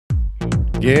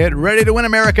Get ready to win,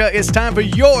 America. It's time for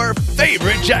your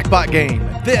favorite jackpot game.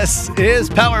 This is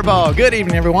Powerball. Good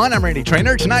evening, everyone. I'm Randy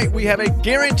Trainer. Tonight, we have a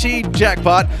guaranteed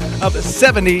jackpot of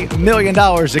 $70 million.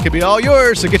 It could be all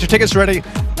yours, so get your tickets ready.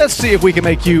 Let's see if we can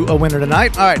make you a winner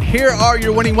tonight. All right, here are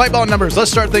your winning white ball numbers. Let's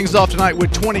start things off tonight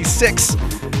with 26.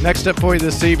 Next up for you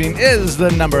this evening is the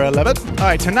number 11. All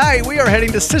right, tonight we are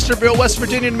heading to Sisterville, West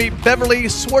Virginia to meet Beverly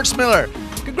Schwartzmiller.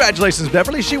 Congratulations,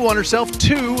 Beverly. She won herself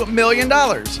 $2 million.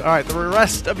 All right, the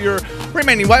rest of your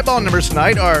remaining white ball numbers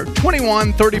tonight are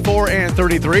 21, 34, and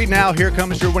 33. Now here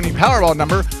comes your winning Powerball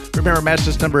number. Remember, match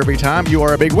this number every time. You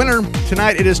are a big winner.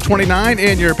 Tonight it is 29,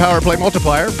 and your Power Play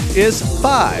multiplier is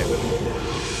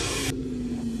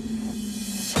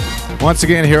 5. Once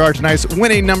again, here are tonight's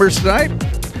winning numbers tonight.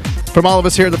 From all of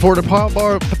us here at the Florida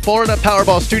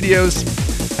Powerball Studios,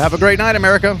 have a great night,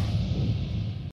 America.